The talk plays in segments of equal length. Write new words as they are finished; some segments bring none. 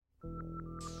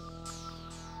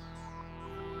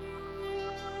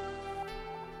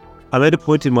I'm at a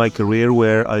point in my career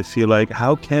where I feel like,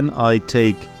 how can I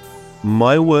take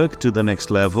my work to the next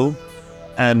level,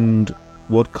 and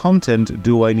what content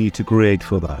do I need to create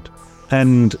for that?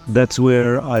 And that's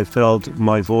where I felt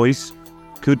my voice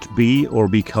could be or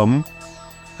become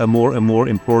a more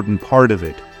important part of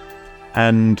it.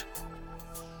 And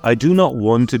I do not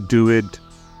want to do it,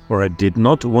 or I did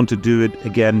not want to do it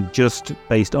again just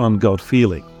based on gut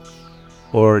feeling,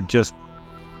 or just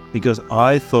because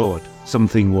I thought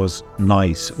something was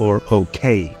nice or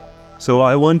okay. So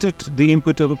I wanted the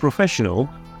input of a professional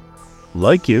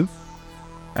like you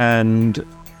and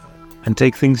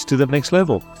take things to the next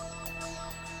level.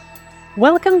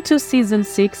 Welcome to Season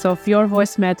 6 of Your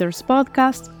Voice Matters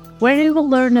podcast, where you will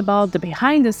learn about the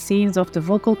behind the scenes of the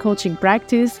vocal coaching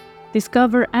practice,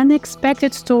 discover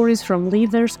unexpected stories from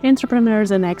leaders,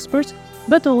 entrepreneurs and experts,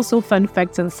 but also fun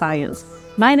facts and science.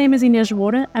 My name is Inês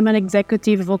Moura, I'm an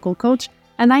executive vocal coach,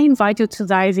 and I invite you to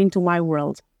dive into my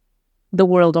world, the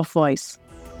world of voice.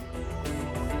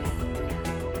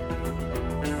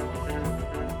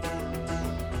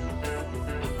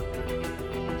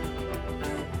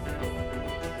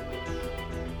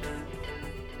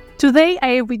 Today I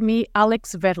have with me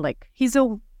Alex Verlek. He's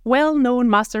a well-known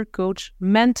master coach,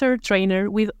 mentor, trainer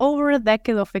with over a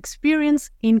decade of experience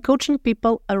in coaching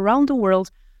people around the world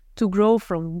to grow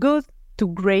from good to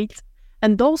great,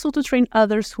 and also to train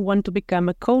others who want to become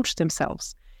a coach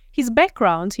themselves. His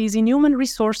background is in human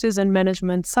resources and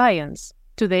management science.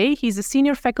 Today, he's a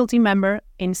senior faculty member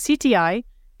in CTI,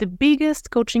 the biggest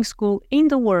coaching school in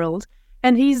the world,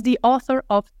 and he's the author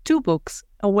of 2 books,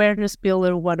 Awareness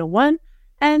Builder 101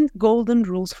 and Golden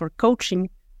Rules for Coaching,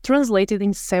 translated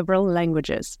in several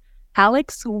languages.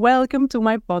 Alex, welcome to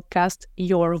my podcast,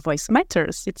 Your Voice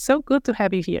Matters. It's so good to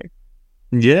have you here.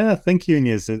 Yeah, thank you,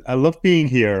 Inês. I love being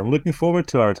here. I'm looking forward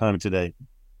to our time today.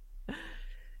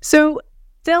 So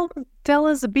tell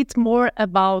us a bit more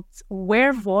about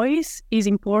where voice is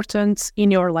important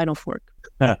in your line of work.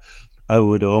 I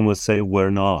would almost say we're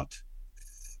not.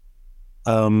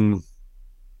 Our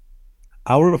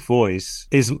voice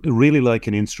is really like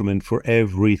an instrument for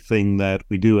everything that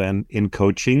we do. And in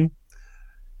coaching,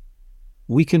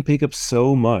 we can pick up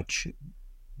so much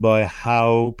by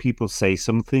how people say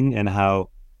something, and how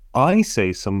I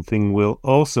say something will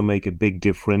also make a big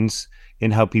difference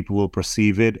in how people will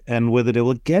perceive it and whether they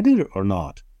will get it or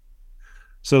not.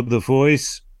 So the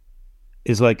voice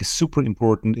is like a super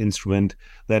important instrument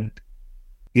that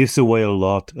gives away a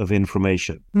lot of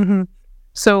information. Mm-hmm.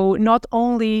 So not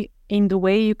only in the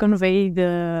way you convey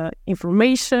the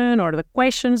information or the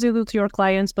questions you do to your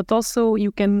clients, but also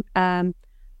you can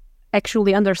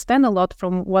actually understand a lot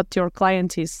from what your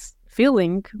client is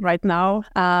feeling right now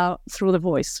through the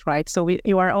voice, right? So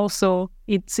you are also,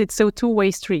 it's a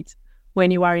two-way street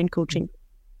when you are in coaching.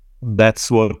 That's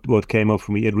what came up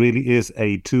for me. It really is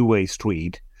a two-way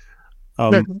street.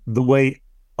 The way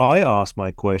I ask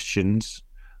my questions,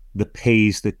 the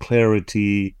pace, the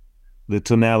clarity, the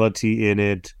tonality in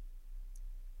it,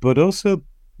 but also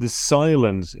the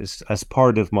silence is, as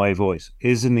part of my voice,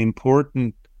 is an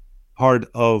important part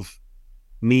of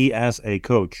me as a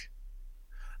coach.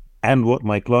 And what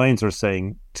my clients are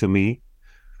saying to me,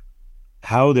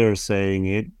 how they're saying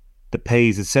it, the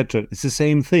pace, etc. It's the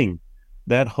same thing.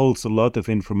 That holds a lot of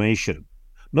information.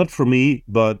 Not for me,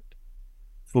 but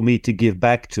for me to give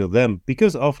back to them.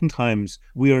 Because oftentimes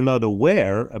we are not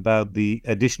aware about the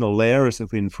additional layers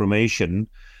of information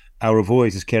our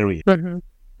voice is carrying. Mm-hmm.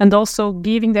 And also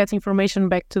giving that information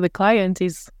back to the client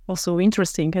is also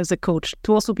interesting as a coach,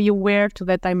 to also be aware to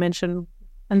that dimension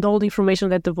and all the information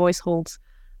that the voice holds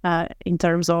in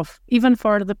terms of, even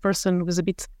for the person who's a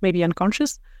bit maybe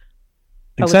unconscious.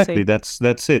 Exactly,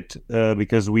 that's it.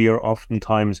 Because we are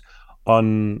oftentimes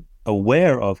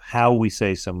unaware of how we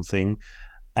say something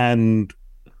and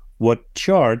what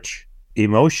charge,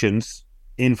 emotions,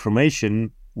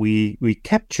 information we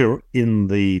capture in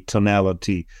the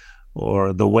tonality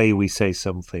or the way we say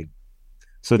something.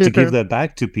 So to give that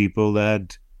back to people,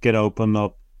 that can open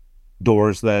up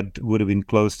doors that would have been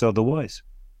closed otherwise.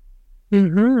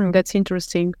 Mm-hmm. That's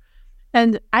interesting.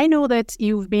 And I know that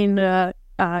you've been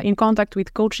in contact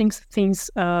with coaching since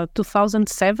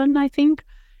 2007, I think.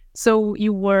 So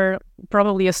you were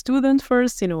probably a student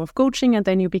first, of coaching, and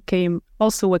then you became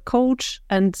also a coach,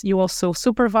 and you also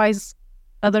supervise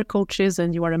other coaches,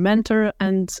 and you are a mentor,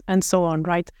 and so on,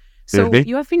 right? So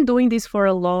you have been doing this for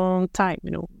a long time,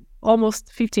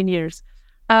 almost 15 years.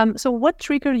 So what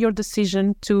triggered your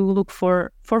decision to look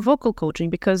for vocal coaching?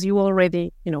 Because you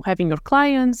already, having your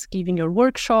clients, giving your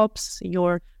workshops,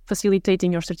 you're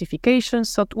facilitating your certification.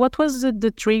 So what was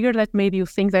the trigger that made you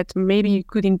think that maybe you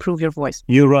could improve your voice?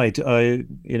 You're right.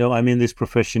 I'm in this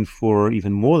profession for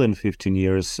even more than 15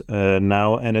 years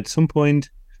now. And at some point,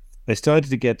 I started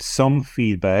to get some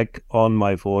feedback on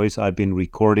my voice. I've been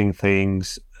recording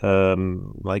things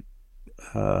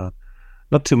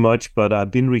not too much, but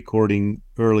I've been recording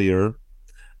earlier.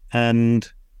 And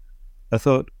I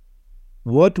thought,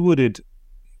 what would it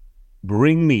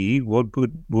bring me? What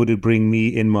would it bring me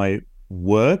in my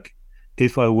work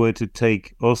if I were to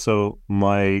take also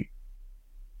my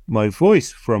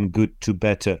voice from good to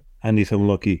better? And if I'm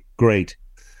lucky, great.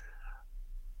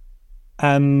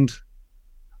 And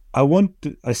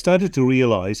I started to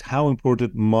realize how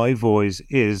important my voice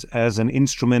is as an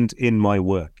instrument in my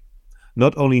work,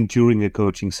 not only during a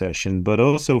coaching session, but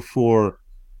also for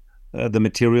the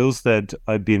materials that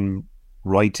I've been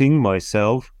writing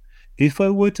myself. If I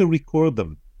were to record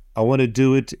them, I want to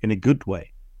do it in a good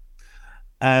way.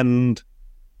 And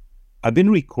I've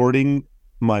been recording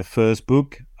my first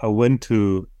book. I went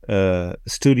to a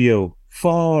studio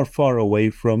far, far away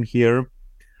from here,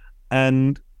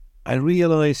 and I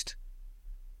realized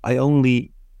I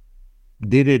only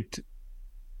did it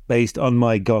based on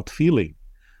my gut feeling,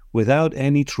 without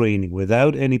any training,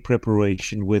 without any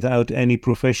preparation, without any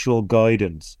professional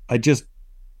guidance. I just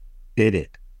did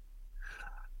it.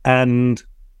 And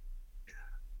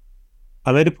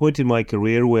I'm at a point in my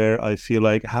career where I feel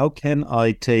like, how can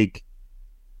I take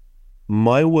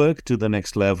my work to the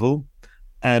next level,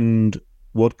 and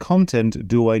what content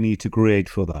do I need to create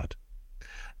for that?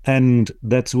 And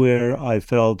that's where I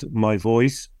felt my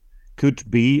voice could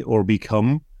be or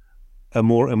become a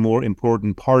more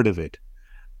important part of it.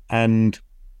 And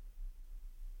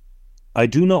I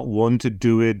do not want to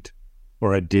do it,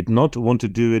 or I did not want to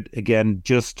do it again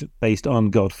just based on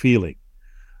gut feeling,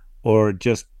 or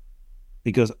just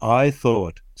because I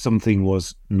thought something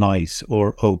was nice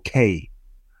or okay.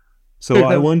 So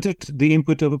I wanted the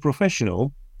input of a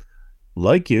professional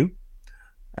like you,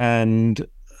 and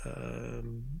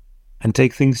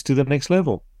take things to the next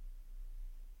level.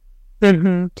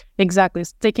 Mm-hmm. Exactly.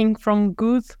 It's taking from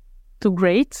good to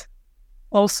great,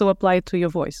 also apply to your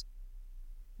voice.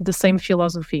 The same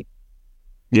philosophy.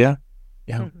 Yeah.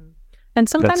 Mm-hmm. And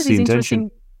sometimes it's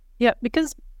interesting. Yeah,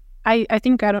 because I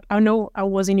think, I know I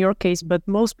was in your case, but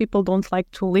most people don't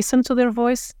like to listen to their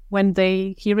voice when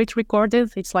they hear it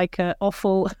recorded. It's like an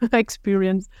awful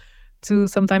experience to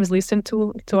sometimes listen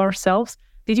to ourselves.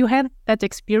 Did you have that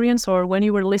experience, or when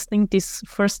you were listening this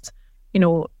first,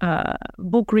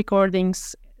 book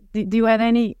recordings, did you have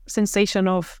any sensation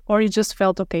of, or you just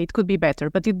felt, okay, it could be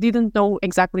better, but you didn't know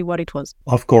exactly what it was?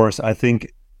 Of course, I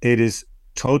think it is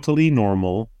totally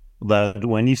normal that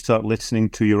when you start listening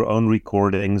to your own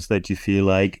recordings that you feel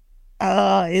like,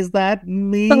 is that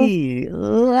me?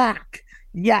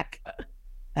 Yuck.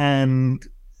 And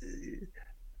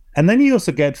then you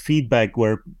also get feedback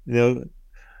where,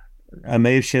 I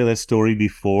may have shared that story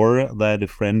before, that a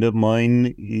friend of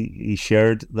mine, he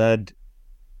shared that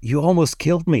you almost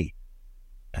killed me.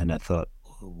 And I thought,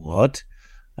 what?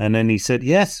 And then he said,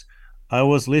 yes, I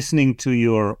was listening to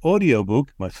your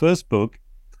audiobook, my first book,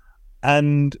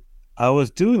 and I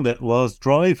was doing that while I was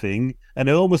driving, and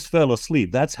I almost fell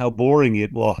asleep. That's how boring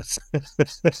it was.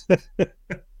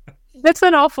 That's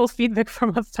an awful feedback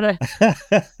from a friend.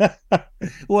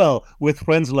 Well, with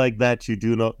friends like that, you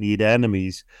do not need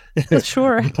enemies.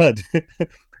 Sure. But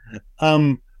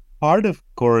part of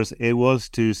course, it was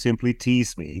to simply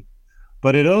tease me,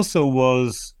 but it also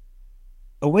was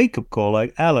a wake-up call.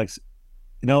 Like, Alex,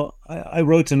 I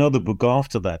wrote another book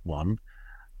after that one,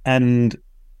 and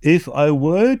if I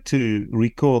were to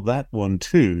record that one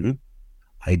too,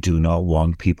 I do not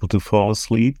want people to fall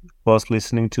asleep whilst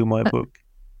listening to my book.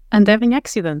 And having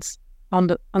accidents on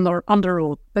the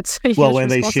road. That's a huge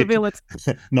responsibility.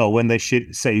 When they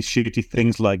say shitty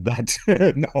things like that.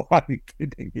 No, I'm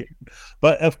kidding you.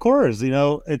 But of course,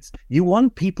 it's, you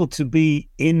want people to be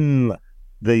in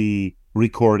the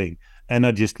recording and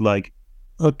not just like,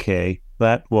 okay,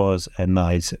 that was a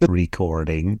nice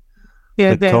recording.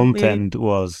 Yeah, the content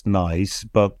was nice,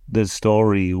 but the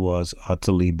story was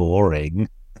utterly boring.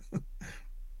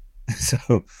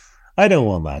 So I don't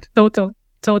want that.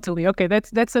 Totally. Okay,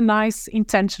 that's a nice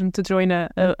intention to join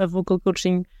a vocal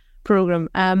coaching program.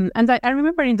 And I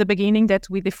remember in the beginning that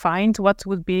we defined what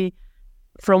would be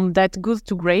from that good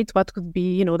to great, what could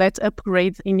be, that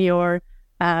upgrade in your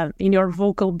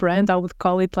vocal brand. I would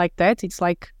call it like that. It's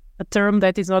like a term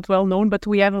that is not well known, but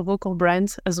we have a vocal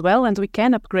brand as well, and we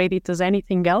can upgrade it as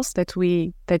anything else that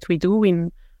we do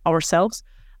in ourselves.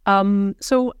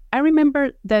 So I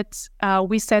remember that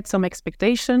we set some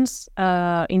expectations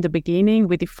in the beginning.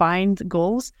 We defined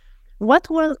goals. What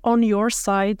was on your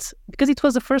side? Because it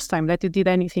was the first time that you did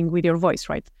anything with your voice,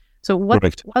 right? So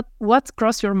what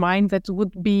crossed your mind that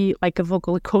would be like a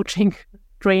vocal coaching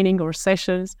training or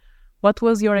sessions? What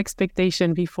was your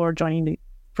expectation before joining the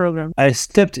program? I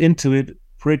stepped into it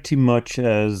pretty much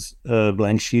as a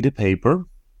blank sheet of paper.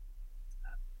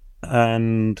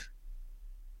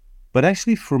 But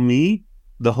actually for me,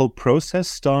 the whole process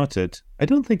started, I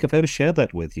don't think I've ever shared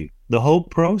that with you. The whole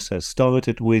process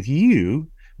started with you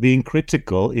being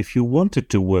critical if you wanted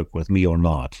to work with me or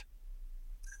not.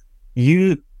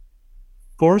 You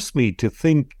forced me to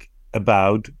think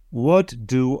about, what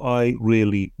do I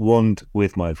really want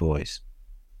with my voice?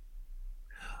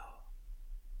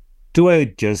 Do I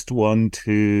just want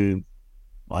to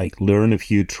learn a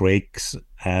few tricks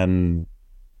and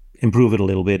improve it a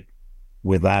little bit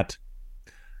with that?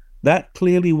 That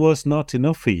clearly was not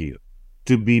enough for you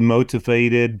to be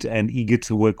motivated and eager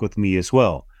to work with me as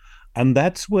well. And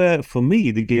that's where, for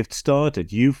me, the gift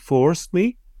started. You forced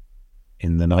me,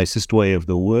 in the nicest way of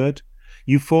the word,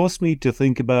 you forced me to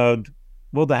think about,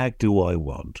 what the heck do I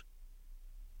want?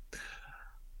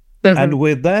 And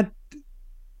with that,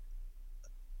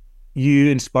 you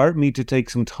inspired me to take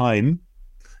some time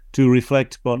to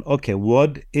reflect upon, okay,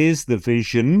 what is the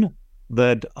vision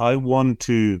that I want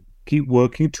to keep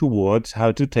working towards,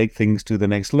 how to take things to the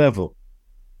next level?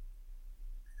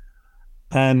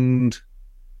 And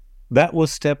that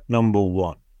was step number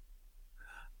one.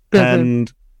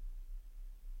 And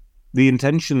the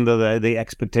intention, the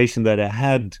expectation that I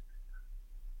had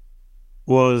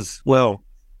was, well,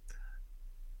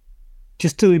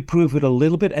 just to improve it a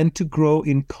little bit and to grow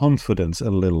in confidence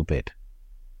a little bit.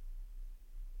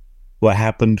 What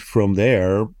happened from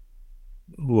there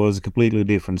was a completely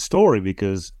different story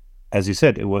because, as you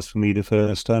said, it was for me the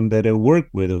first time that I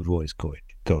worked with a voice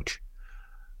coach.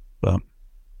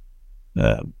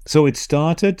 So it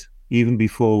started even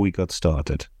before we got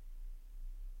started.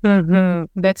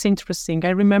 That's interesting. I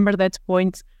remember that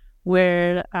point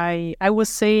where I was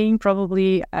saying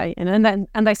probably,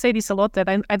 and I say this a lot, that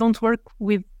I don't work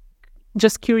with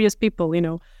just curious people,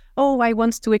 Oh, I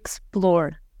want to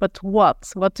explore, but what?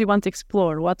 What do you want to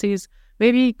explore? What is,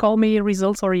 maybe call me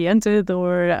results oriented,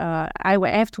 or I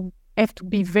have to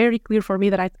be very clear for me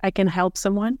that I can help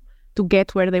someone to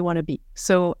get where they want to be.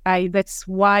 So that's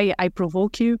why I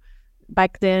provoke you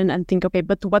back then and think, okay,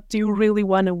 but what do you really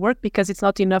want to work? Because it's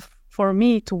not enough for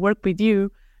me to work with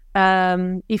you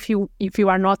if you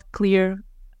are not clear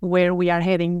where we are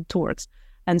heading towards.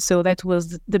 And so that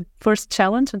was the first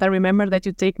challenge. And I remember that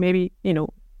you take maybe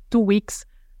 2 weeks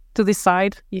to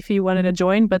decide if you wanted to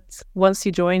join, but once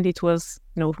you joined, it was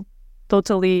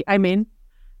totally I'm in,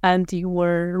 and you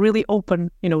were really open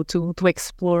to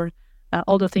explore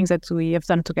all the things that we have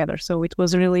done together. So it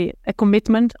was really a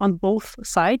commitment on both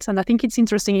sides. And I think it's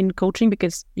interesting in coaching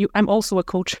because I'm also a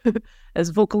coach, as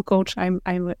vocal coach. I'm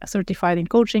certified in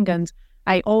coaching, and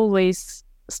I always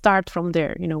start from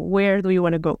there. Where do you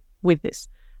want to go with this?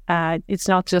 It's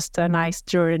not just a nice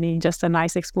journey, just a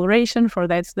nice exploration. For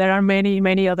that, there are many,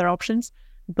 many other options.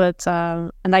 But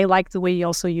and I like the way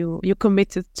also you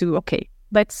committed to, okay,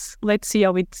 let's see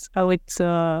how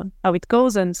it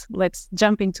goes, and let's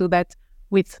jump into that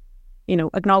with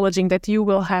acknowledging that you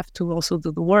will have to also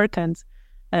do the work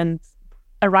and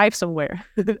arrive somewhere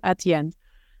at the end.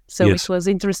 So yes. It was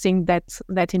interesting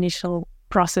that initial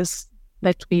process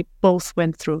that we both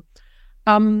went through.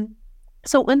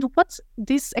 So, and what's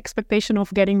this expectation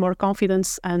of getting more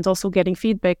confidence and also getting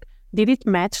feedback? Did it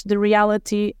match the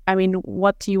reality? I mean,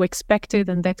 what you expected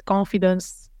and that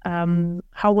confidence?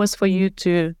 How was for you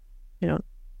to,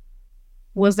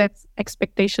 was that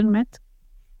expectation met?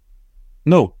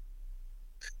 No,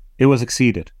 it was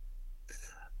exceeded.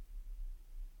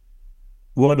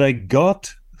 What I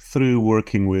got through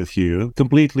working with you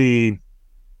completely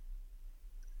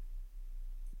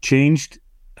changed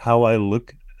how I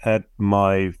look at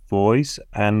my voice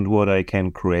and what I can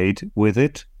create with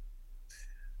it.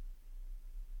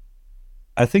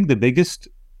 I think the biggest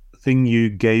thing you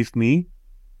gave me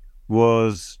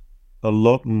was a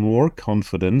lot more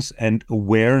confidence and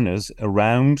awareness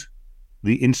around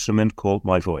the instrument called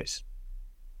my voice.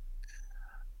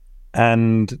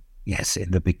 And yes,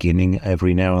 in the beginning,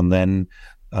 every now and then,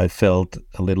 I felt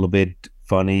a little bit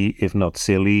funny, if not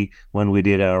silly, when we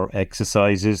did our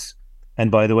exercises.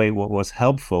 And by the way, what was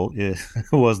helpful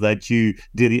was that you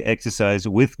did the exercise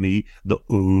with me, the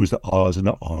oohs, the ahs, and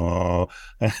the ah,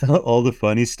 all the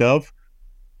funny stuff.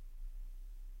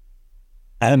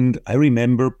 And I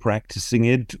remember practicing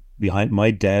it behind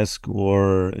my desk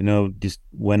or, just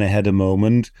when I had a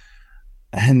moment.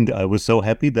 And I was so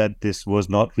happy that this was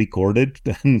not recorded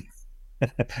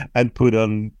and put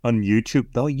on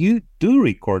YouTube. Though you do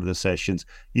record the sessions.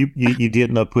 You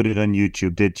did not put it on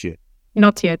YouTube, did you?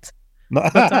 Not yet.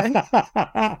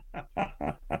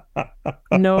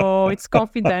 No, it's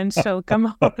confidential.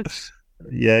 Come on.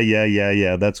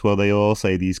 Yeah. That's what they all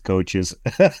say, these coaches.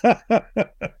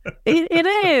 It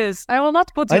is. I will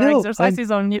not put your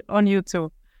exercises on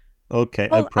YouTube. Okay,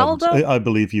 well, I promise. I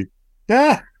believe you.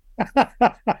 Well,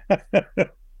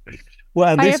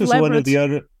 and this was one of the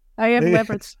other. I have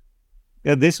leverage.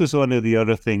 Yeah, this was one of the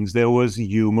other things. There was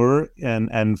humor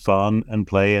and fun and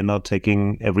play, and not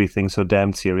taking everything so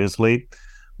damn seriously.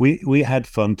 We had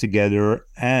fun together,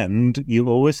 and you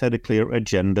always had a clear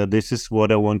agenda. This is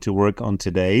what I want to work on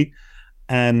today.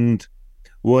 And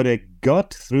what I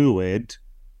got through it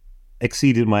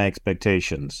exceeded my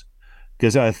expectations,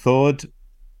 because I thought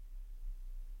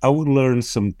I would learn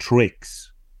some tricks.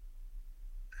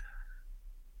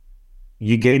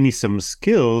 You gave me some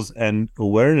skills and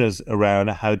awareness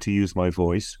around how to use my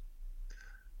voice.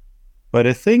 But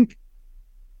I think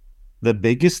the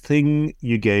biggest thing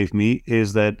you gave me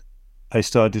is that I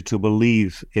started to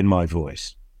believe in my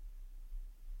voice.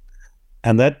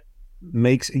 And that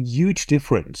makes a huge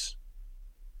difference,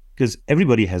 because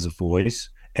everybody has a voice.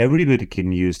 Everybody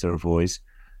can use their voice.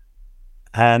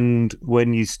 And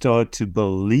when you start to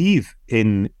believe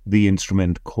in the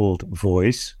instrument called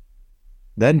voice,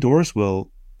 then doors will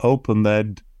open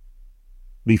that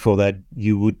before that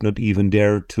you would not even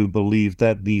dare to believe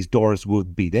that these doors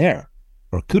would be there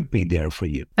or could be there for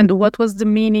you. And what was the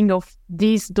meaning of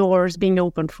these doors being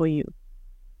open for you?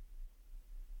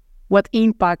 What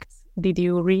impact did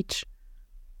you reach?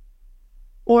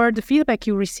 Or the feedback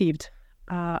you received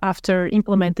after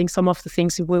implementing some of the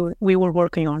things we were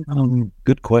working on?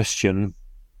 Good question.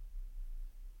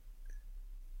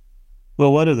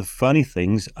 Well, one of the funny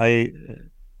things, I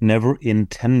never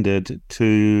intended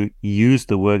to use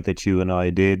the work that you and I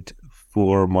did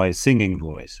for my singing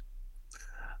voice.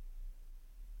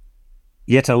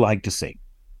 Yet I like to sing.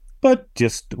 But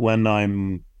just when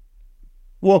I'm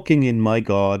walking in my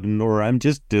garden or I'm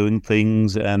just doing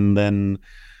things and then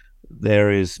there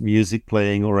is music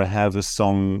playing or I have a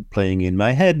song playing in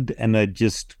my head and I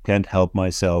just can't help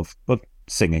myself but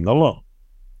singing along.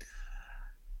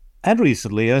 And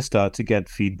recently I started to get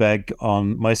feedback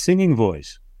on my singing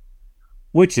voice,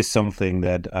 which is something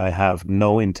that I have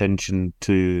no intention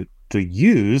to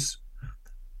use.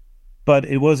 But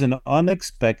it was an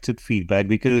unexpected feedback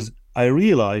because I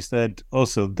realized that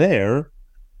also there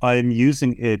I'm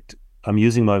using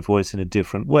my voice in a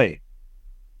different way.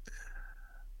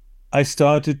 I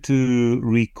started to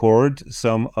record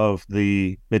some of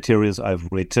the materials I've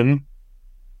written.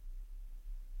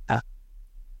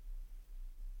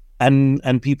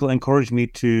 And people encouraged me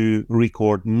to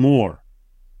record more.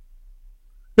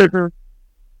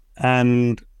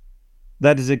 And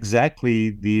that is exactly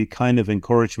the kind of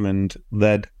encouragement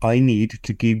that I need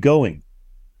to keep going.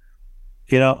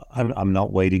 I'm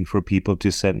not waiting for people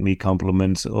to send me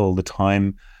compliments all the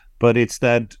time, but it's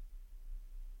that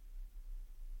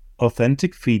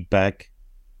authentic feedback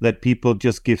that people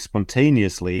just give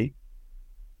spontaneously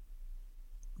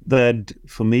that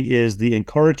for me is the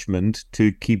encouragement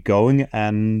to keep going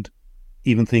and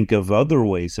even think of other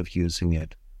ways of using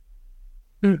it.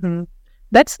 Mm-hmm.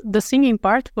 That's the singing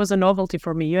part was a novelty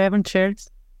for me. You haven't shared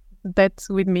that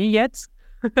with me yet,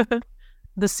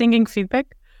 the singing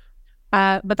feedback.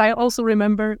 But I also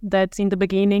remember that in the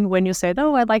beginning when you said,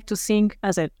 I like to sing,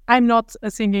 I said, I'm not a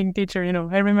singing teacher.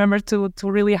 I remember to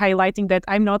really highlighting that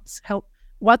I'm not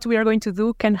what we are going to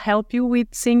do can help you with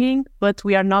singing, but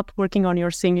we are not working on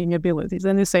your singing abilities.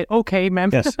 And you say, okay,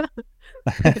 ma'am. Yes.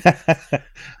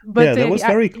 But that was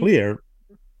very clear.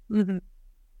 Mm-hmm.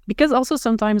 Because also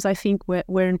sometimes I think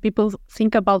when people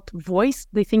think about voice,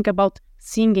 they think about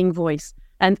singing voice.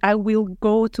 And I will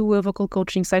go to a vocal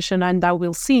coaching session and I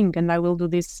will sing and I will do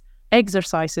these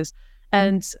exercises.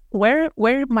 And where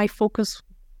my focus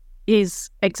is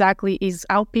exactly is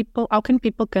how can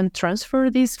people transfer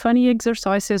these funny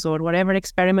exercises or whatever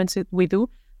experiments we do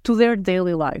to their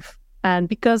daily life. And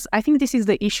because I think this is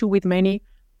the issue with many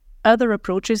other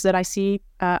approaches that I see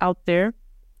out there,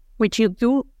 which you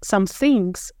do some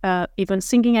things, even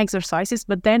singing exercises,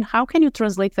 but then how can you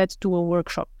translate that to a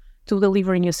workshop, to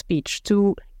delivering a speech,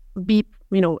 to be,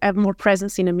 have more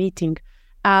presence in a meeting?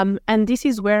 And this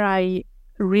is where I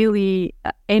really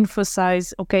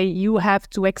emphasize, okay, you have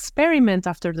to experiment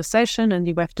after the session and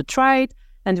you have to try it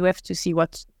and you have to see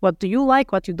what do you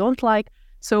like, what you don't like.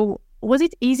 So was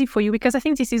it easy for you? Because I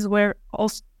think this is where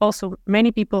also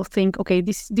many people think, okay,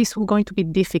 this is going to be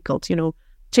difficult.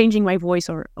 Changing my voice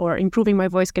or improving my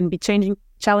voice can be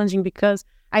challenging because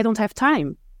I don't have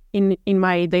time in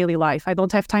my daily life. I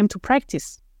don't have time to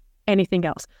practice anything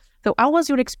else. So how was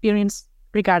your experience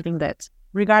regarding that?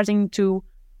 Regarding to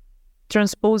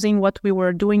transposing what we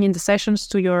were doing in the sessions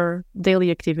to your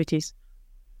daily activities?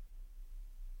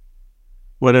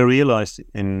 What I realized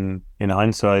in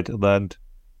hindsight that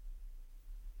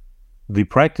the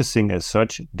practicing as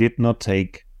such did not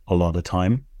take a lot of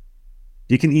time.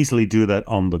 You can easily do that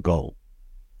on the go.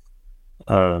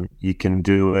 You can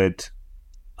do it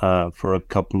for a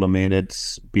couple of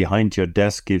minutes behind your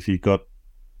desk if you got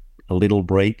a little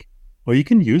break, or you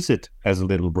can use it as a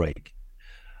little break.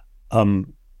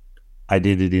 I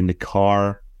did it in the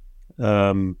car.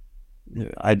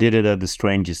 I did it at the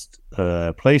strangest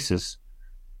places.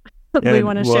 Do you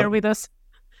want to share with us?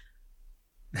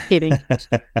 Kidding.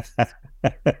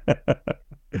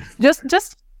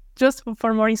 just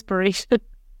for more inspiration.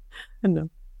 No.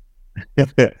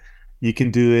 You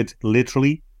can do it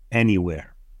literally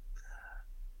anywhere.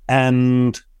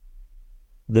 And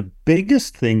the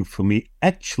biggest thing for me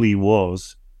actually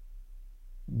was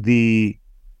the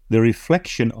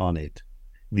reflection on it,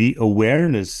 the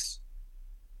awareness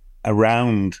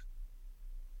around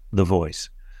the voice,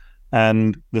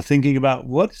 and the thinking about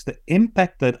what's the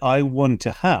impact that I want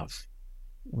to have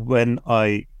when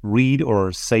I read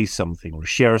or say something or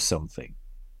share something.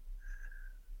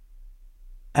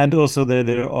 And also that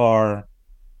there are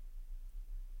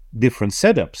different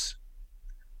setups.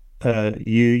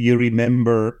 You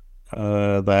remember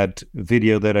that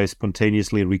video that I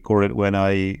spontaneously recorded when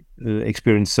I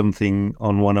experienced something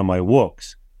on one of my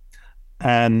walks.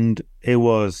 And it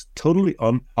was totally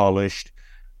unpolished.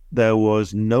 There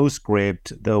was no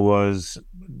script. There was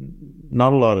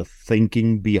not a lot of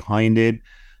thinking behind it.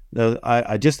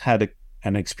 I just had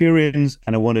an experience,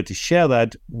 and I wanted to share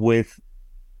that with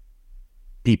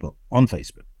people on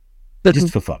Facebook,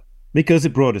 just for fun, because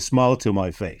it brought a smile to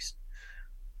my face.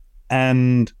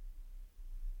 And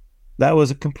that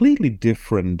was a completely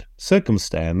different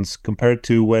circumstance compared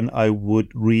to when I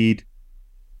would read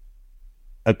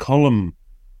a column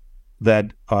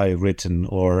that I've written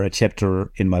or a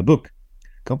chapter in my book.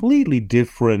 Completely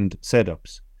different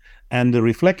setups. And the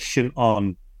reflection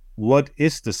on what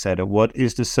is the setup, what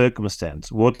is the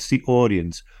circumstance, what's the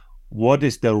audience, what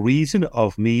is the reason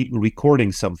of me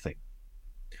recording something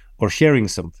or sharing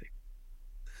something.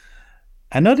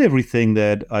 And not everything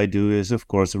that I do is, of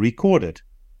course, recorded.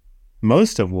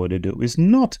 Most of what I do is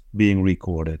not being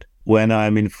recorded. When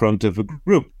I'm in front of a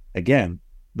group, again,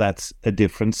 that's a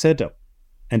different setup.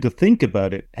 And to think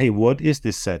about it, hey, what is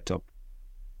this setup?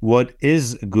 What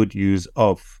is a good use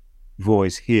of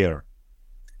voice here?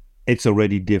 It's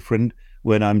already different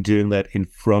when I'm doing that in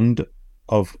front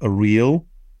of a real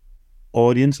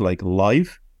audience, like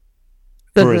live,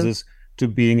 versus to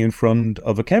being in front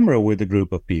of a camera with a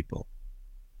group of people.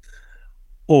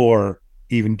 Or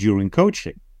even during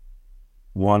coaching,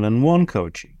 one-on-one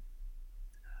coaching.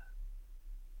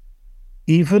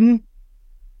 Even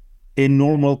in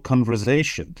normal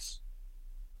conversations.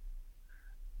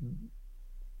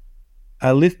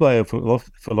 I live by a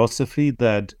philosophy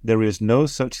that there is no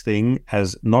such thing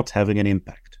as not having an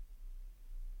impact.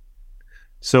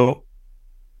 So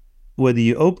whether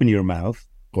you open your mouth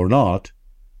or not,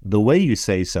 the way you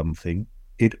say something,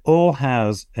 it all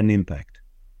has an impact.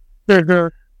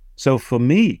 So for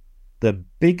me, the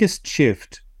biggest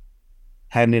shift,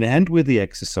 hand in hand with the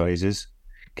exercises,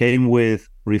 came with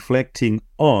reflecting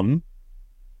on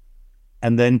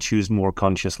and then choose more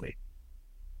consciously.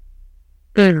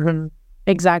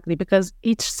 Exactly, because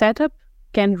each setup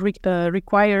can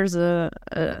requires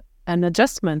an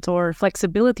adjustment or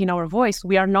flexibility in our voice.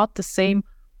 We are not the same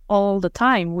all the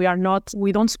time.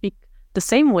 We don't speak the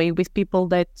same way with people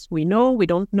that we know, we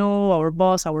don't know, our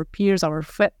boss, our peers, our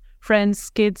friends,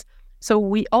 kids. So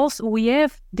we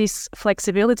have this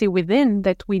flexibility within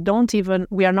that we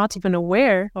are not even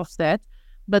aware of that.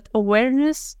 But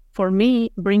awareness, for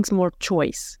me, brings more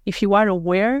choice. If you are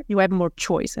aware, you have more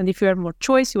choice. And if you have more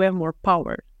choice, you have more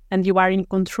power. And you are in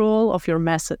control of your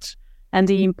message and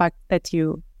the impact that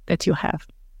you have.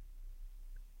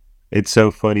 It's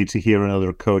so funny to hear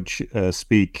another coach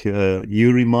speak.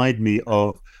 You remind me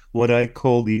of what I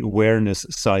call the awareness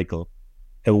cycle.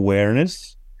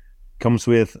 Awareness comes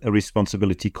with a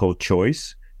responsibility called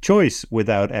choice. Choice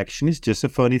without action is just a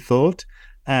funny thought.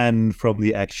 And from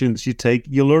the actions you take,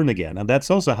 you learn again. And that's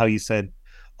also how you said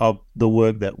of the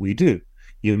work that we do.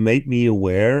 You made me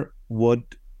aware what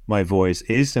my voice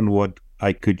is and what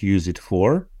I could use it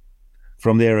for.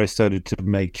 from there, I started to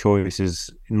make choices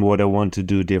in what I want to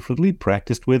do differently,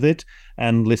 practiced with it,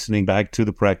 and listening back to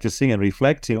the practicing and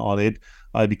reflecting on it,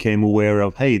 I became aware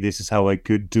of, hey, this is how I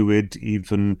could do it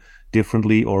even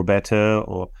differently or better.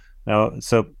 Or now,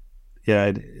 so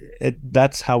yeah,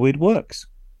 that's how it works.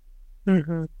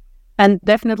 Mm-hmm. And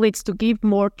definitely, it's to give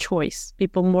more choice,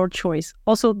 people more choice.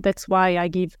 Also, that's why I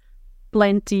give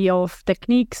plenty of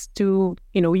techniques to,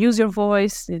 use your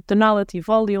voice, tonality,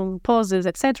 volume, pauses,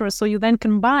 etc. So you then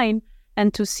combine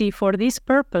and to see for this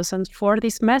purpose and for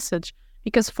this message.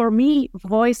 Because for me,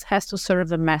 voice has to serve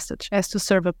the message, has to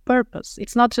serve a purpose.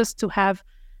 It's not just to have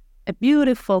a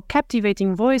beautiful,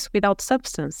 captivating voice without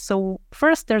substance. So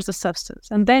first there's the substance,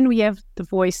 and then we have the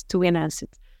voice to enhance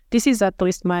it. This is at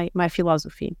least my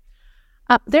philosophy.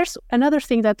 There's another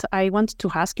thing that I want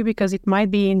to ask you, because it might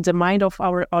be in the mind of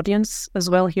our audience as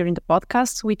well here in the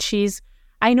podcast, which is,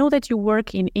 I know that you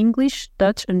work in English,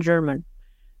 Dutch, and German,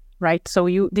 right? So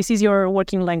this is your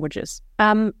working languages.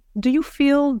 Do you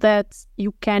feel that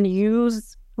you can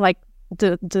use like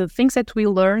the things that we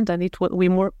learned, and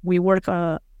we work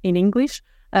in English,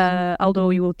 although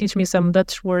you will teach me some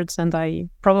Dutch words and I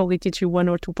probably teach you one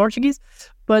or two Portuguese,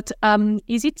 but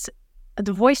is it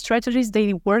the voice strategies,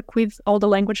 they work with all the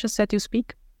languages that you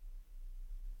speak?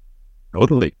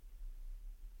 Totally.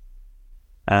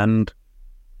 And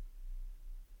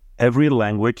every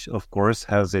language, of course,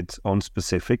 has its own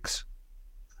specifics.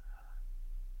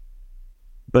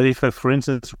 But if I, for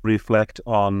instance, reflect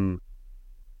on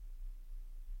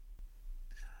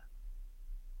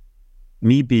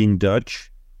me being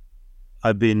Dutch,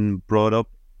 I've been brought up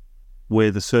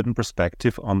with a certain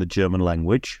perspective on the German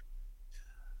language,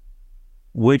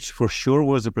 which for sure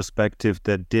was a perspective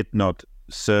that did not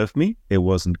serve me. It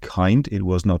wasn't kind, it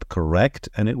was not correct,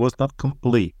 and it was not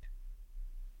complete.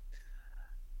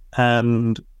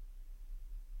 And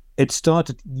it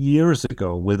started years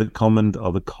ago with a comment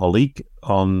of a colleague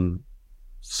on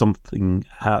something,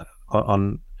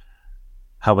 on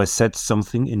how I said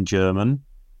something in German.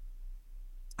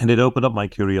 And it opened up my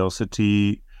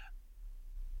curiosity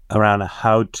around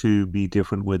how to be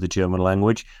different with the German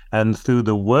language. And through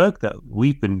the work that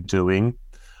we've been doing,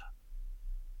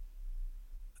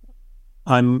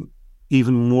 I'm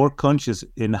even more conscious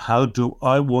in how do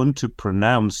I want to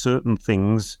pronounce certain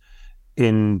things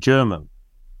in German,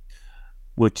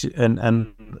 which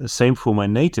and same for my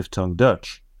native tongue,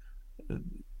 Dutch.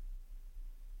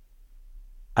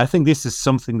 I think this is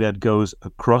something that goes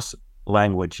across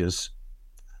languages.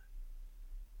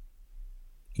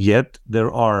 Yet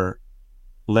there are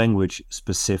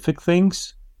language-specific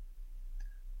things,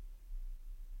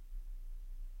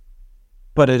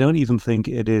 but I don't even think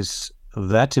it is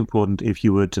that important if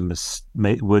you were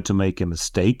to make a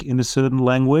mistake in a certain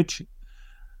language,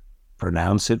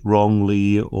 pronounce it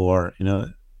wrongly, or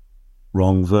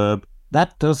wrong verb.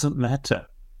 That doesn't matter.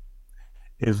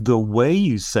 If the way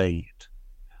you say it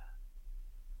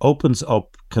opens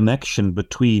up connection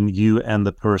between you and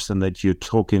the person that you're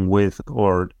talking with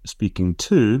or speaking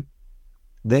to,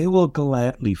 they will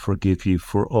gladly forgive you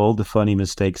for all the funny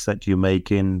mistakes that you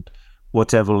make in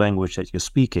whatever language that you're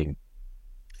speaking.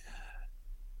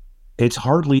 It's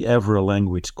hardly ever a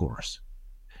language course.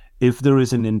 If there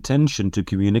is an intention to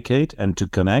communicate and to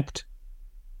connect,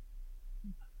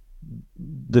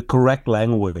 the correct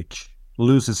language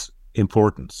loses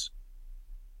importance.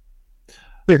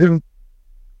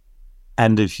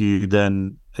 And if you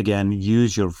then, again,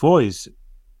 use your voice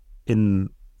in,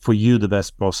 for you, the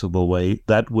best possible way,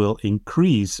 that will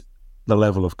increase the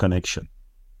level of connection.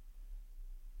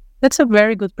 That's a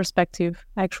very good perspective,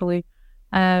 actually,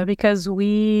 because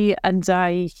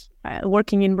I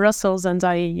working in Brussels, and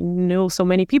I know so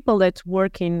many people that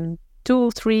work in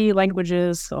 2-3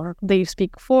 languages, or they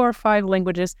speak 4 or 5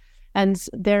 languages, and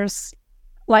there's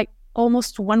like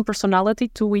almost one personality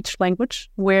to each language,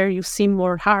 where you seem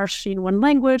more harsh in one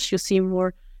language, you seem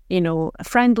more,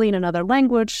 friendly in another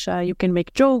language, you can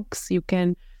make jokes, you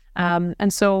can,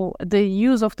 and so the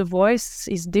use of the voice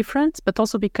is different, but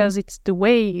also because it's the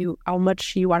way how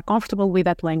much you are comfortable with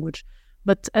that language.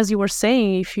 But as you were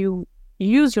saying, if you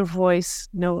use your voice,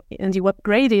 and you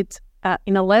upgrade it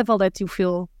in a level that you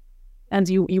feel, and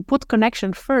you put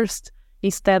connection first,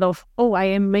 instead of, I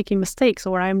am making mistakes,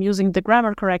 or I am using the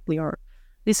grammar correctly, or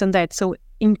this and that. So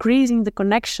increasing the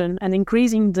connection and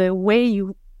increasing the way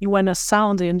you want to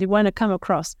sound and you want to come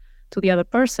across to the other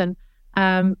person,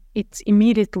 it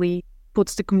immediately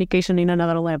puts the communication in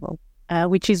another level,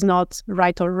 which is not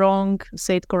right or wrong,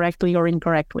 say it correctly or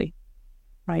incorrectly,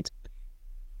 right?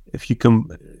 If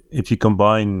you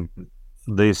combine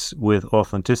this with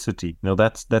authenticity,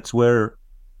 that's where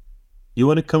you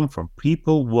want to come from.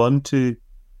 People want to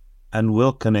and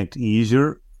will connect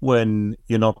easier when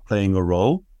you're not playing a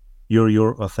role. You're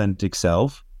your authentic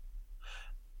self.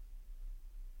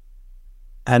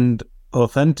 And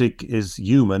authentic is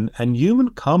human, and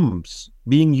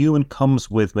being human comes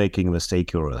with making a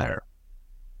mistake here or there.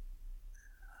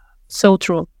 So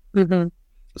true. Mm-hmm.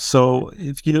 So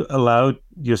if you allow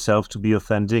yourself to be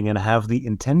authentic and have the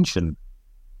intention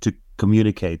to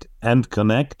communicate and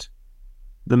connect,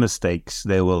 the mistakes,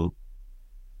 they will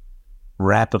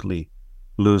rapidly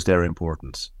lose their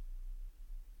importance.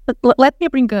 Let me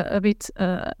bring a bit,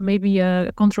 maybe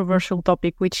a controversial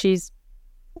topic, which is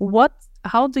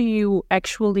how do you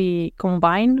actually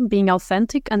combine being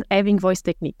authentic and having voice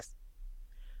techniques?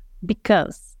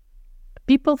 Because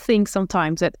people think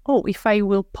sometimes that, if I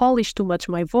will polish too much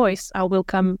my voice, I will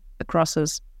come across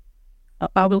as,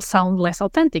 I will sound less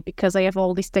authentic because I have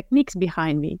all these techniques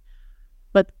behind me.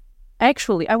 But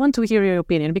actually, I want to hear your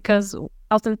opinion, because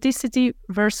authenticity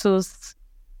versus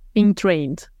being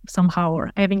trained somehow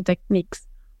or having techniques.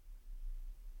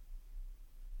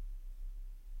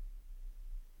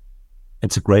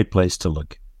 It's a great place to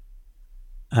look.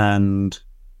 And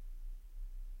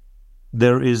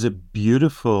there is a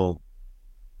beautiful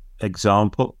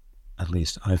example, at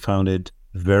least I found it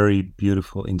very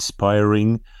beautiful,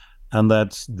 inspiring, and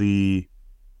that's the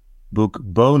book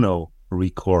Bono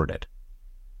recorded.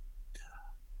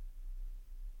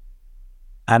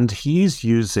 And he's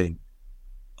using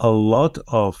a lot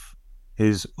of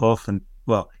his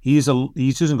he's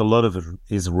using a lot of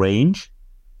his range,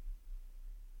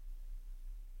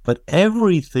 but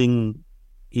everything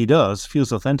he does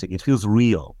feels authentic. It feels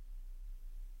real.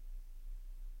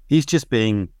 He's just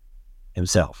being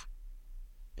himself.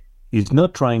 He's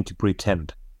not trying to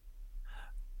pretend.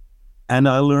 And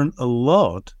I learned a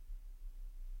lot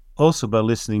also by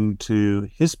listening to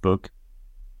his book,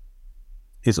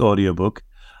 his audiobook,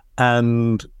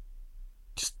 and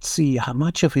just see how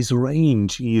much of his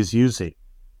range he is using.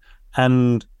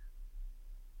 And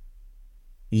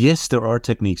yes, there are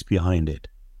techniques behind it.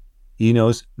 He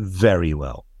knows very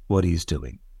well what he's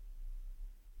doing.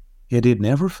 Yet it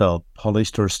never felt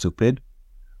polished or stupid,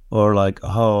 or like,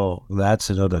 oh, that's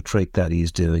another trick that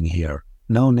he's doing here.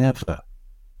 No, never.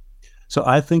 So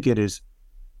I think it is,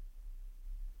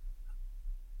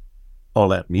 or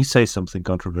let me say something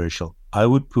controversial. I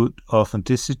would put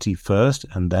authenticity first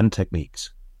and then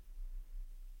techniques.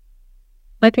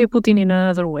 Let me put it in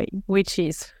another way, which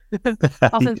is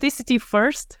authenticity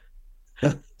first.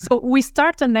 So we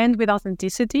start and end with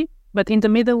authenticity, but in the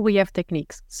middle we have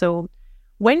techniques. So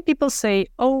when people say,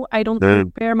 "Oh, I don't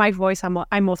prepare my voice,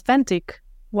 I'm authentic,"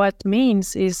 what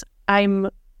means is I'm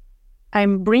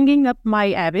bringing up my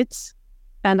habits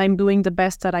and I'm doing the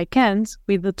best that I can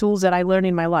with the tools that I learn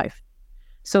in my life.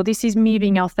 So this is me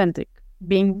being authentic,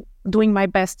 doing my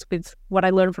best with what I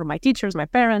learned from my teachers, my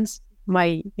parents,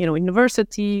 my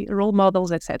university, role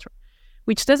models, etc.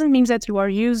 Which doesn't mean that you are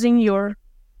using your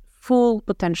full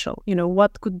potential,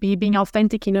 what could be being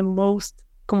authentic in a most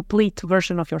complete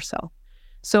version of yourself.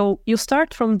 So you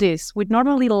start from this, which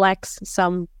normally lacks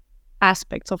some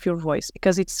aspects of your voice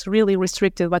because it's really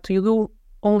restricted what you do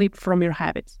only from your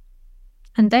habits.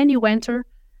 And then you enter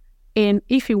in,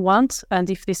 if you want, and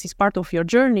if this is part of your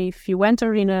journey, if you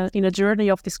enter in a journey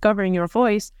of discovering your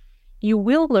voice, you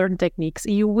will learn techniques,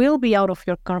 you will be out of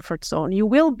your comfort zone, you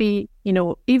will be,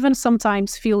 even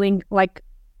sometimes feeling like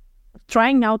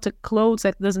trying out a clothes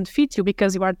that doesn't fit you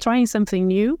because you are trying something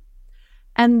new.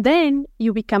 And then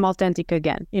you become authentic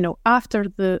again. After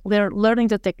learning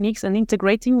the techniques and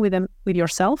integrating with them with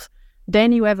yourself,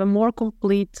 then you have a more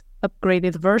complete,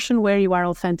 upgraded version where you are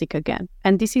authentic again.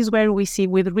 And this is where we see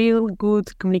with real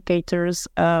good communicators,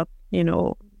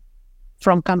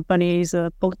 from companies,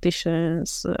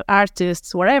 politicians,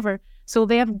 artists, whatever. So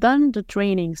they have done the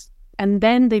trainings and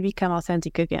then they become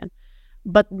authentic again.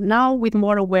 But now with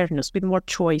more awareness, with more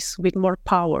choice, with more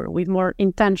power, with more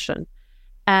intention.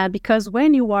 Because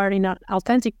when you are in an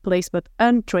authentic place but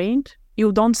untrained,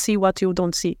 you don't see what you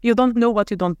don't see. You don't know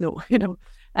what you don't know,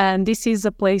 And this is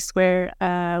a place where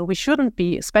we shouldn't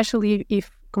be, especially if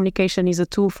communication is a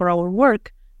tool for our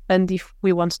work and if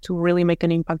we want to really make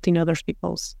an impact in other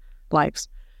people's lives.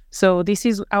 So this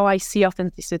is how I see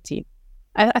authenticity.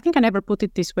 I think I never put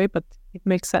it this way, but it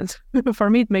makes sense. For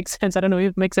me, it makes sense. I don't know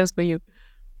if it makes sense for you.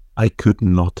 I could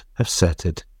not have said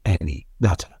it any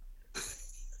better.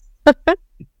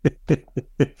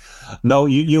 No,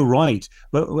 you're right.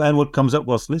 And what comes up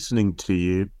whilst listening to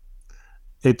you,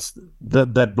 it's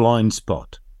that blind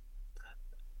spot.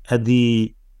 At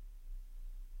the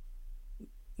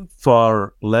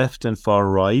far left and far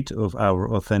right of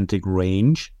our authentic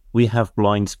range, we have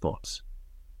blind spots.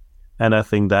 And I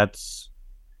think that's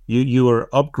You are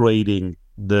upgrading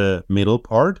the middle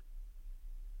part,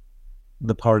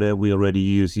 the part that we already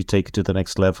use. You take it to the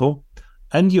next level,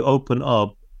 and you open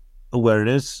up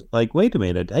awareness. Like, wait a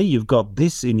minute, hey, you've got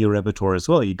this in your repertoire as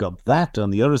well. You got that on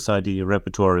the other side of your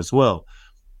repertoire as well,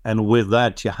 and with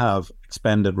that, you have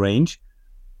expanded range.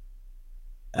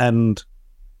 And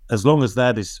as long as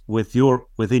that is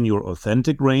within your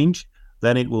authentic range,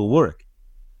 then it will work.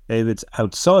 If it's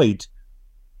outside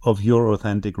of your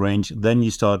authentic range, then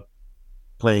you start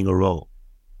playing a role.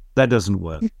 That doesn't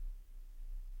work.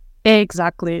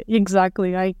 Exactly.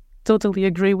 I totally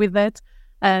agree with that.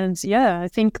 And yeah, I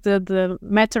think the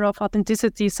matter of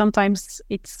authenticity, sometimes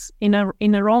it's in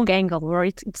a wrong angle, or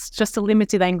it's just a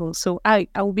limited angle. So I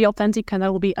will be authentic and I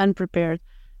will be unprepared.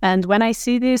 And when I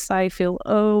see this, I feel,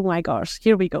 oh my gosh,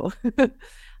 here we go.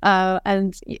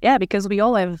 And yeah, because we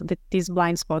all have these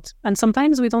blind spots, and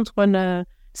sometimes we don't want to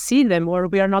see them, or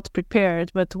we are not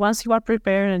prepared. But once you are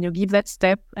prepared and you give that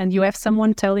step, and you have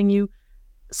someone telling you,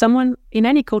 someone in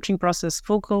any coaching process,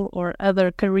 vocal or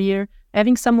other career,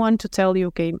 having someone to tell you,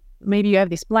 okay, maybe you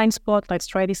have this blind spot, let's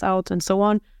try this out, and so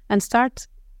on, and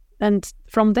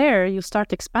from there, you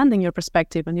start expanding your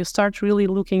perspective, and you start really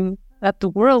looking at the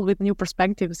world with new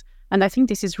perspectives. And I think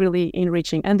this is really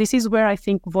enriching. And this is where I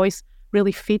think voice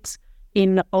really fits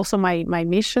in also my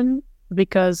mission,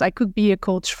 because I could be a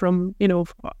coach from,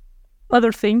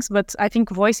 other things, but I think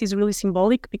voice is really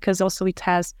symbolic, because also it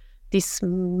has this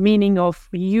meaning of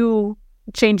you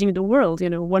changing the world,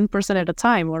 one person at a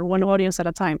time, or one audience at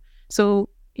a time. So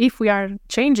if we are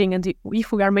changing, and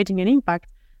if we are making an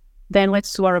impact, then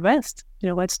let's do our best.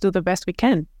 Let's do the best we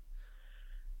can.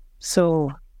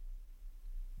 So.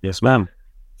 Yes, ma'am.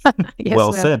 Yes,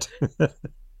 well ma'am. said.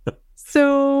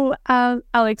 So,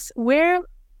 Alex, where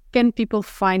can people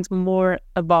find more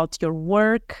about your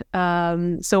work?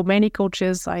 So many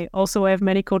coaches, I also have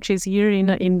many coaches here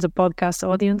in the podcast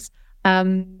audience.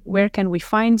 Where can we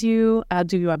find you?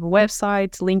 Do you have a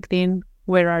website, LinkedIn?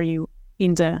 Where are you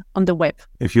on the web?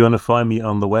 If you want to find me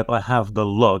on the web, I have the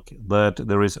luck that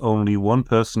there is only one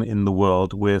person in the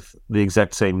world with the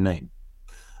exact same name.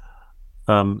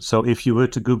 So if you were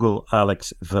to Google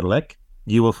Alex Verlek,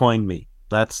 you will find me.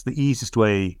 That's the easiest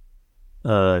way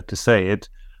to say it.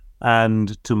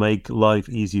 And to make life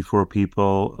easy for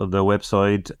people, the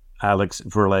website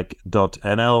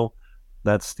alexverlek.nl,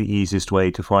 that's the easiest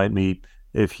way to find me.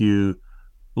 If you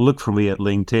look for me at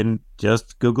LinkedIn,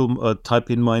 just Google,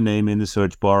 type in my name in the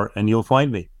search bar, and you'll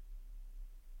find me.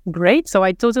 Great. So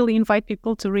I totally invite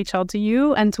people to reach out to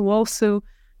you, and to also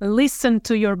listen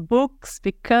to your books,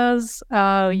 because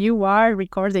you are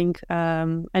recording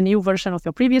a new version of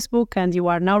your previous book, and you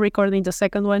are now recording the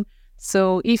second one.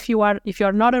 So if you are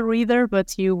not a reader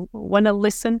but you want to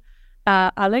listen,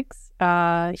 Alex,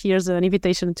 here's an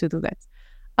invitation to do that.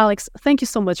 Alex, thank you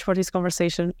so much for this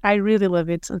conversation. I really love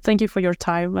it, and thank you for your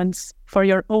time and for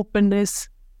your openness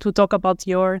to talk about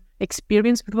your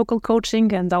experience with vocal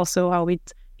coaching, and also how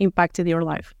it impacted your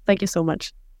life. Thank you so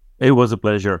much. It was a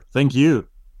pleasure. Thank you.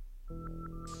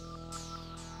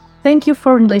 Thank you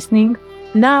for listening.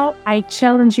 Now I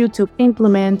challenge you to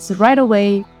implement right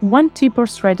away one tip or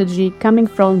strategy coming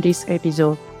from this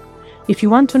episode. If you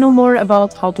want to know more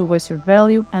about how to voice your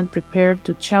value and prepare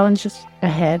to challenges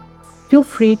ahead, feel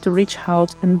free to reach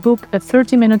out and book a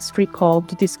 30-minute free call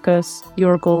to discuss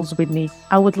your goals with me.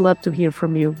 I would love to hear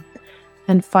from you.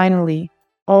 And finally,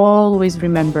 always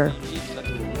remember,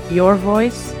 your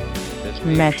voice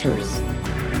matters.